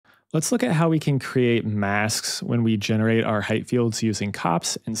Let's look at how we can create masks when we generate our height fields using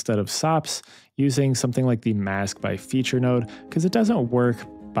COPs instead of SOPs, using something like the mask by feature node, because it doesn't work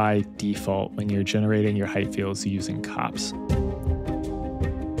by default when you're generating your height fields using COPs.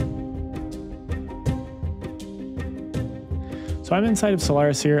 So I'm inside of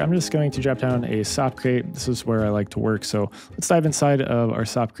Solaris here. I'm just going to drop down a SOP crate. This is where I like to work. So let's dive inside of our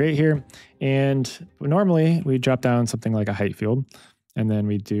SOP crate here. And normally we drop down something like a height field. And then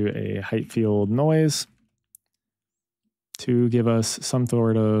we do a height field noise to give us some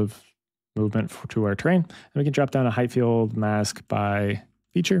sort of movement to our terrain. And we can drop down a height field mask by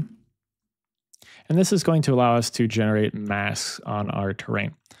feature. And this is going to allow us to generate masks on our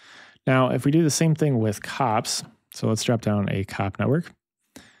terrain. Now, if we do the same thing with COPs, so let's drop down a COP network.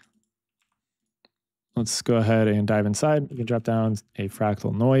 Let's go ahead and dive inside. We can drop down a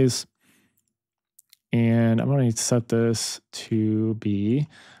fractal noise. And I'm going to set this to be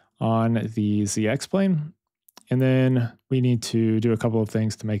on the ZX plane. And then we need to do a couple of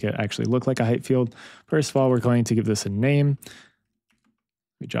things to make it actually look like a height field. First of all, we're going to give this a name.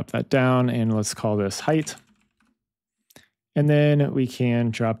 We drop that down and let's call this height. And then we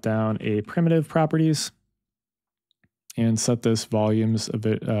can drop down a primitive properties and set this volumes of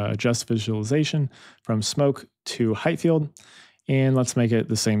it, adjust visualization from smoke to height field. And let's make it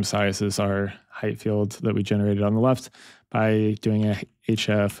the same size as our height field that we generated on the left by doing a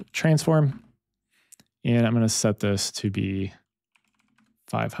HF transform. And I'm going to set this to be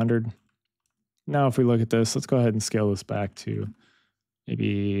 500. Now, if we look at this, let's go ahead and scale this back to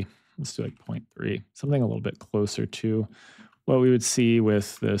maybe, let's do like 0.3, something a little bit closer to what we would see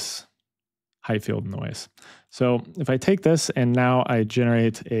with this height field noise. So if I take this and now I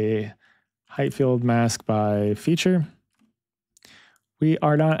generate a height field mask by feature, we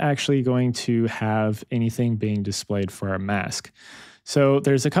are not actually going to have anything being displayed for our mask. So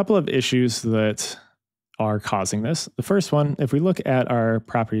there's a couple of issues that are causing this. The first one, if we look at our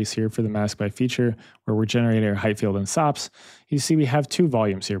properties here for the mask by feature, where we're generating our height field and SOPs, you see we have two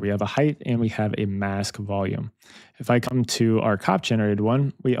volumes here. We have a height and we have a mask volume. If I come to our COP generated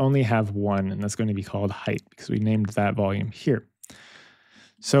one, we only have one, and that's going to be called height because we named that volume here.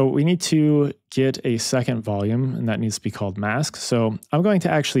 So we need to get a second volume, and that needs to be called mask. So I'm going to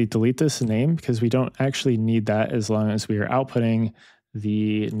actually delete this name because we don't actually need that as long as we are outputting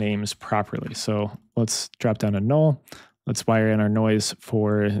the names properly. So let's drop down a null. Let's wire in our noise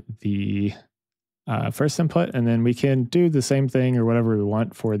for the first input, and then we can do the same thing or whatever we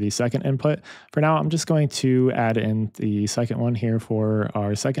want for the second input. For now, I'm just going to add in the second one here for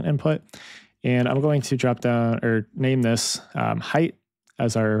our second input. And I'm going to drop down or name this height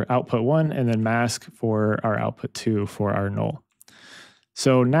as our output 1, and then mask for our output 2 for our null.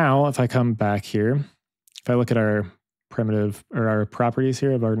 So now if I come back here, if I look at our primitive or our properties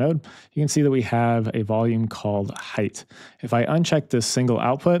here of our node, you can see that we have a volume called height. If I uncheck this single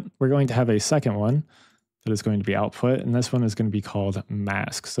output, we're going to have a second one that is going to be output, and this one is going to be called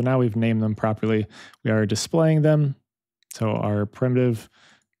mask. So now we've named them properly. We are displaying them. So our primitive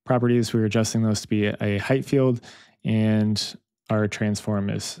properties, we're adjusting those to be a height field, and our transform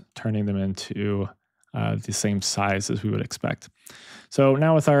is turning them into the same size as we would expect. So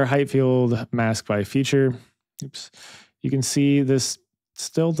now with our height field mask by feature, you can see this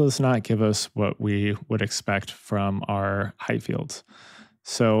still does not give us what we would expect from our height fields.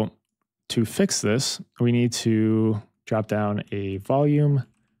 So to fix this, we need to drop down a volume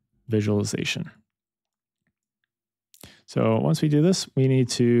visualization. So once we do this, we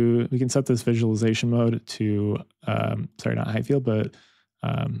can set this visualization mode to, sorry, not height field, but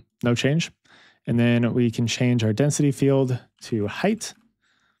no change. And then we can change our density field to height.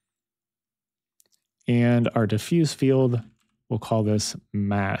 And our diffuse field, we'll call this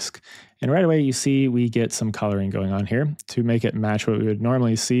mask. And right away, you see we get some coloring going on here to make it match what we would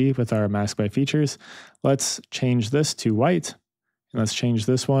normally see with our mask by features. Let's change this to white, and let's change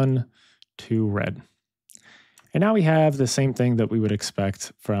this one to red. And now we have the same thing that we would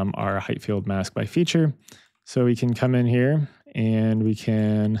expect from our height field mask by feature. So we can come in here and we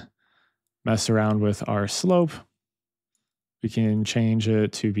can mess around with our slope. We can change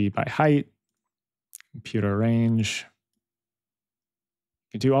it to be by height, computer range.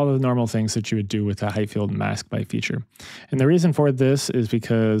 You can do all the normal things that you would do with a height field mask by feature. And the reason for this is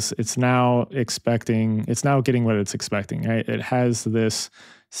because it's now getting what it's expecting, right? It has this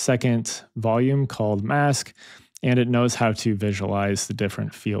second volume called mask, and it knows how to visualize the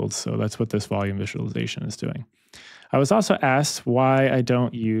different fields. So that's what this volume visualization is doing. I was also asked why I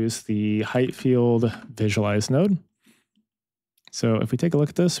don't use the height field visualize node. So if we take a look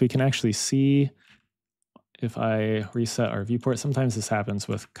at this, we can actually see if I reset our viewport, sometimes this happens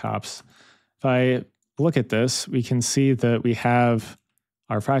with cops. If I look at this, we can see that we have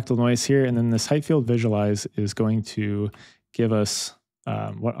our fractal noise here, and then this Heightfield visualize is going to give us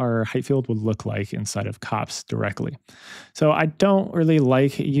what our Heightfield would look like inside of cops directly. So I don't really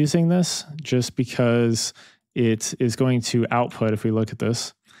like using this just because it is going to output, if we look at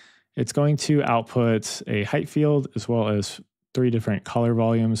this, it's going to output a Heightfield as well as 3 different color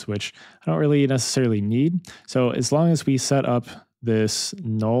volumes, which I don't really necessarily need. So as long as we set up this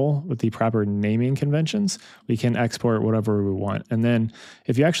null with the proper naming conventions, we can export whatever we want. And then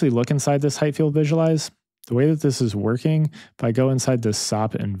if you actually look inside this Heightfield visualize, the way that this is working, if I go inside this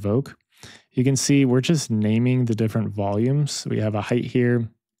SOP invoke, you can see we're just naming the different volumes. We have a height here,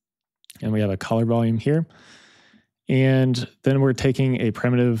 and we have a color volume here. And then we're taking a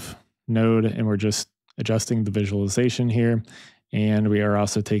primitive node, and we're just adjusting the visualization here. And we are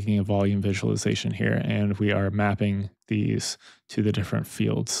also taking a volume visualization here, and we are mapping these to the different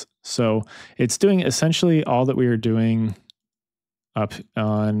fields. So it's doing essentially all that we are doing up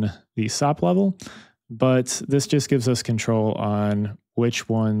on the SOP level, but this just gives us control on which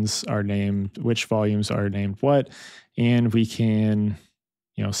ones are named, which volumes are named what, and we can,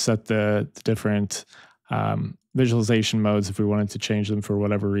 set the different visualization modes. If we wanted to change them for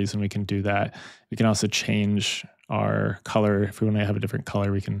whatever reason, we can do that. We can also change our color. If we want to have a different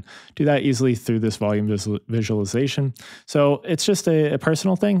color, we can do that easily through this volume visualization. So it's just a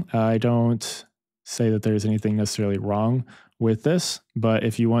personal thing. I don't say that there's anything necessarily wrong with this, but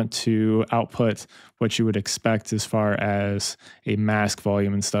if you want to output what you would expect as far as a mask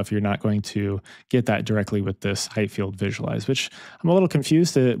volume and stuff, you're not going to get that directly with this Heightfield visualize, which I'm a little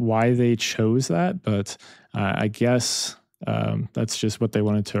confused at why they chose that, but I guess that's just what they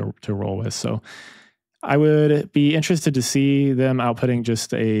wanted to roll with. So I would be interested to see them outputting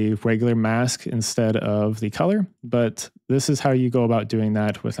just a regular mask instead of the color, but this is how you go about doing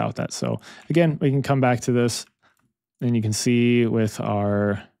that without that. So again, we can come back to this, and you can see with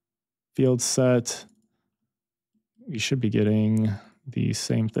our field set, we should be getting the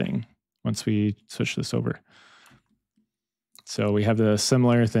same thing once we switch this over. So we have the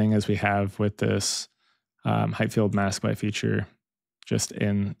similar thing as we have with this Heightfield mask by feature just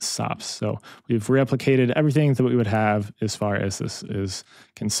in SOPs. So we've replicated everything that we would have as far as this is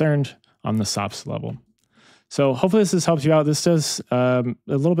concerned on the SOPs level. So hopefully this has helped you out. This does a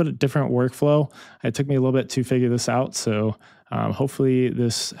little bit of different workflow. It took me a little bit to figure this out. So hopefully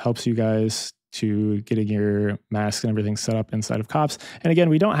this helps you guys to getting your mask and everything set up inside of cops. And again,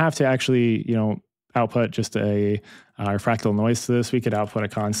 we don't have to actually, output just a fractal noise to this. We could output a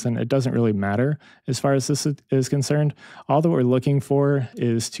constant. It doesn't really matter as far as this is concerned. All that we're looking for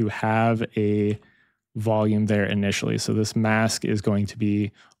is to have a volume there initially. So this mask is going to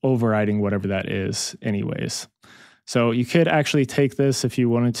be overriding whatever that is anyways. So you could actually take this if you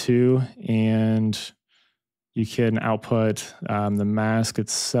wanted to, and you can output the mask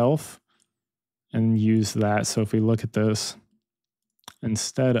itself and use that. So if we look at this,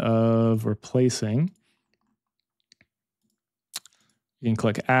 instead of replacing, you can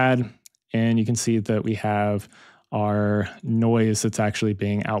click add, and you can see that we have our noise that's actually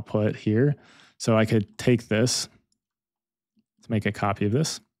being output here. So I could take this to make a copy of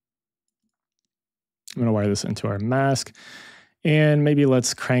this. I'm going to wire this into our mask, and maybe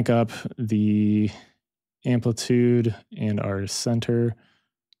let's crank up the amplitude and our center.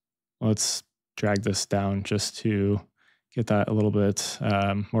 Let's drag this down just to get that a little bit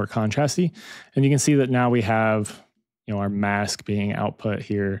more contrasty. And you can see that now we have, our mask being output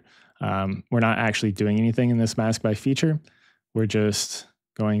here. We're not actually doing anything in this mask by feature. We're just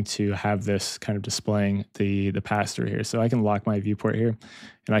going to have this kind of displaying the pass-through here. So I can lock my viewport here,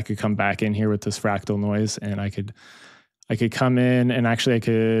 and I could come back in here with this fractal noise, and I could come in, and actually I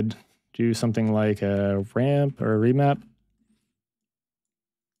could do something like a ramp or a remap,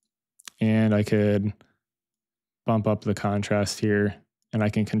 and I could bump up the contrast here, and I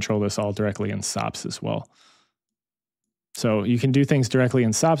can control this all directly in SOPs as well. So you can do things directly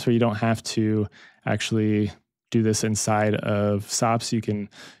in SOPs where you don't have to actually do this inside of SOPs. You can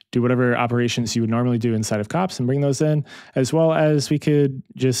do whatever operations you would normally do inside of cops and bring those in, as well as we could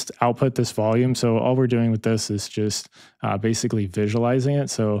just output this volume. So all we're doing with this is just basically visualizing it.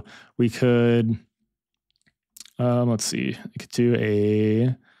 So we could, let's see, we could do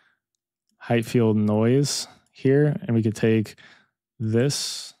a Heightfield noise here, and we could take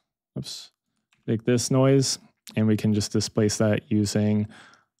this, take this noise, and we can just displace that using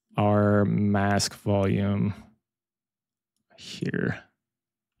our mask volume here.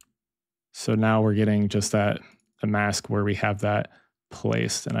 So now we're getting just that, a mask where we have that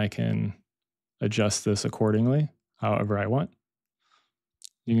placed, and I can adjust this accordingly, however I want.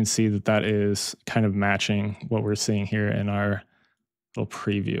 You can see that that is kind of matching what we're seeing here in our little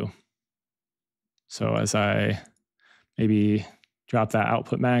preview. So as I maybe drop that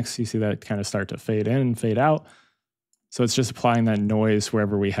output max, you see that kind of start to fade in and fade out. So it's just applying that noise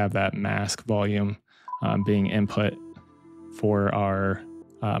wherever we have that mask volume being input for our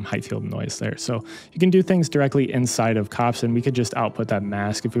Heightfield noise there. So you can do things directly inside of COPS, and we could just output that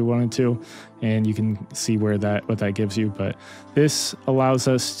mask if we wanted to, and you can see where what that gives you. But this allows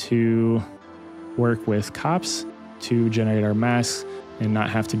us to work with COPS to generate our masks and not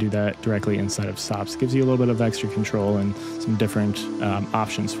have to do that directly inside of SOPs. It gives you a little bit of extra control and some different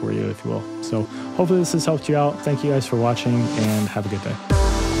options for you, if you will. So hopefully this has helped you out. Thank you guys for watching, and have a good day.